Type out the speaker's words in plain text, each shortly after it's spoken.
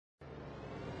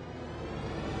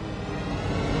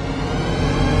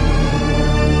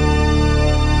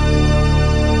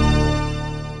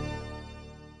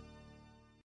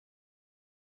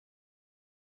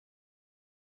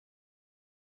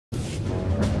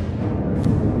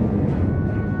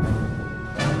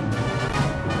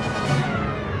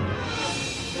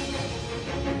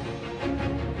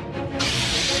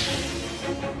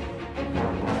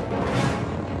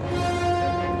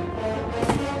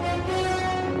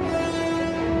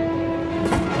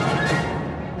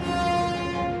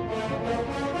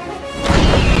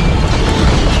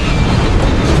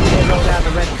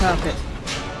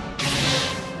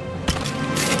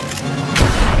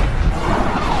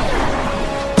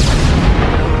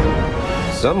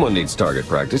Someone needs target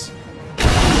practice.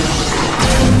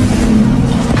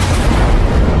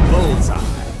 Bullseye.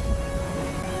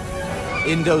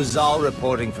 Indozal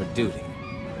reporting for duty.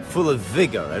 Full of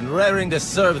vigor and raring to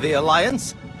serve the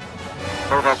Alliance?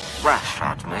 Or that blast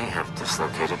shot may have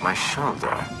dislocated my shoulder.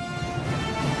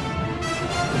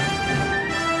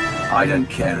 I don't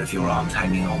care if your arm's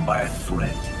hanging on by a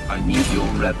thread. I need your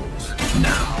rebels,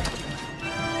 now.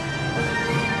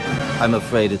 I'm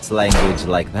afraid it's language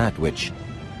like that which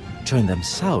turned them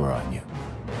sour on you.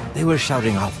 They were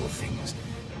shouting awful things.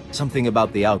 Something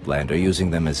about the Outlander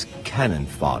using them as cannon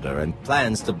fodder and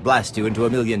plans to blast you into a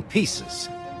million pieces.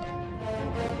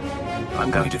 I'm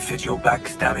going to fit your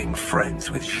backstabbing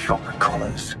friends with shock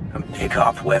collars and pick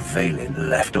up where Vaylin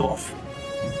left off.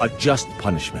 A just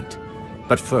punishment.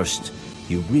 But first,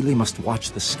 you really must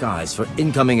watch the skies for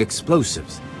incoming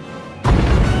explosives.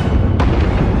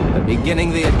 They're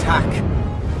beginning the attack.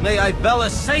 May Ibella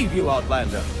save you,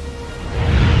 Outlander!